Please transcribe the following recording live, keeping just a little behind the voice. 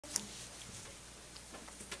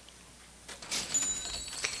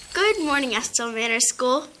Good morning, Estill Manor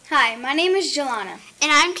School. Hi, my name is Jelana.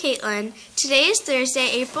 And I'm Caitlin. Today is Thursday,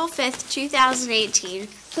 April 5th, 2018.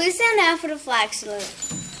 Please stand down for the flag salute.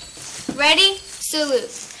 Ready? Salute.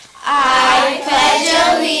 I pledge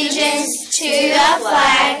allegiance to the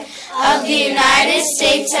flag of the United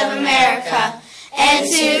States of America and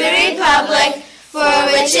to the republic for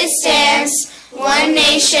which it stands, one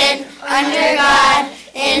nation, under God,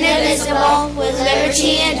 indivisible, with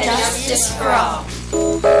liberty and justice for all.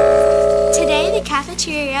 Today, the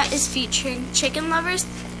cafeteria is featuring Chicken Lovers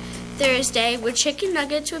Thursday with chicken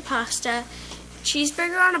nuggets with pasta,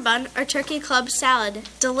 cheeseburger on a bun, or turkey club salad.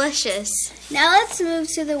 Delicious. Now let's move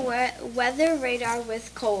to the weather radar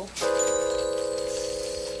with Cole.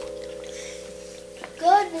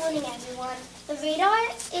 Good morning, everyone. The radar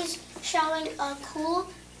is showing a cool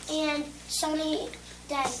and sunny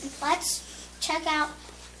day. Let's check out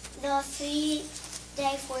the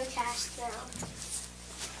 3-day forecast now.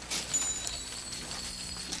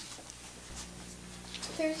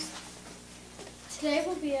 Today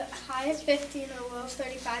will be a high of 50 and a low of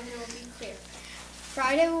 35 and it will be clear.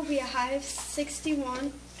 Friday will be a high of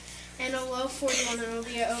 61 and a low of 41 and it will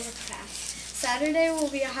be overcast. Saturday will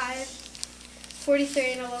be a high of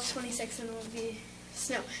 43 and a low of 26 and it will be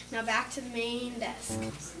snow. Now back to the main desk.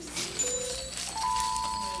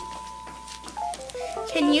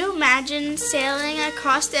 Can you imagine sailing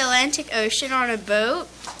across the Atlantic Ocean on a boat?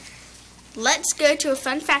 Let's go to a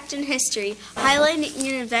fun fact in history, highlighting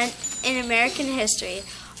an event in American history.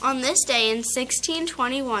 On this day in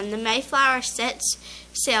 1621, the Mayflower set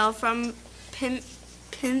sail from Plymouth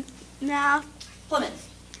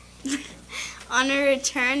on a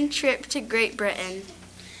return trip to Great Britain.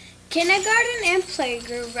 Kindergarten and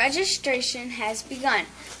playgroup registration has begun.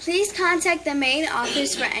 Please contact the main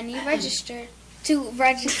office for any register.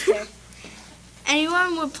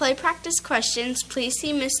 Anyone with play practice questions, please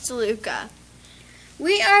see Ms. DeLuca.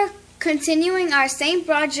 We are continuing our St.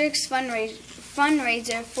 Broderick's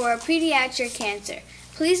fundraiser for pediatric cancer.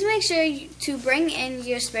 Please make sure to bring in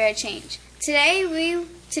your spare change. Today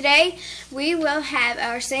we will have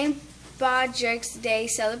our St. Broderick's Day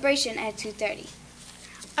celebration at 2:30.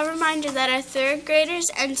 A reminder that our third graders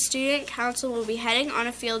and student council will be heading on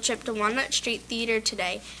a field trip to Walnut Street Theater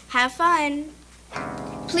today. Have fun!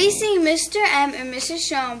 Please see Mr. M and Mrs.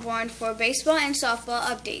 Schoenborn for baseball and softball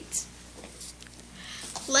updates.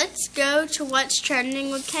 Let's go to what's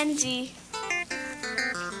trending with Kenzie.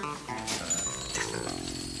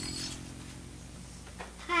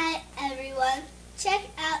 Hi, everyone. Check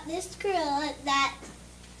out this gorilla that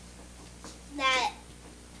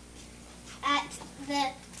at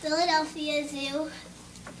the Philadelphia Zoo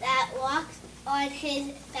that walks on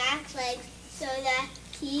his back legs so that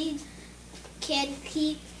he can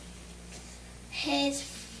keep his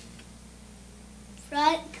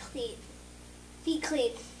feet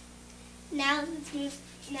clean. Now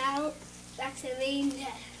back to the main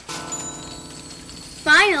desk.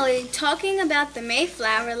 Finally, talking about the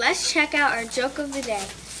Mayflower, let's check out our joke of the day.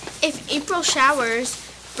 If April showers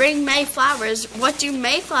bring May flowers, what do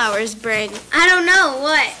Mayflowers bring? I don't know,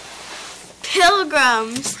 what?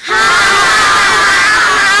 Pilgrims.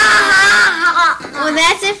 Well,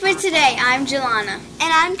 that's it for today. I'm Jelana.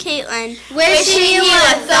 And I'm Caitlin. Wishing you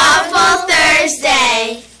a thoughtful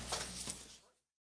Thursday.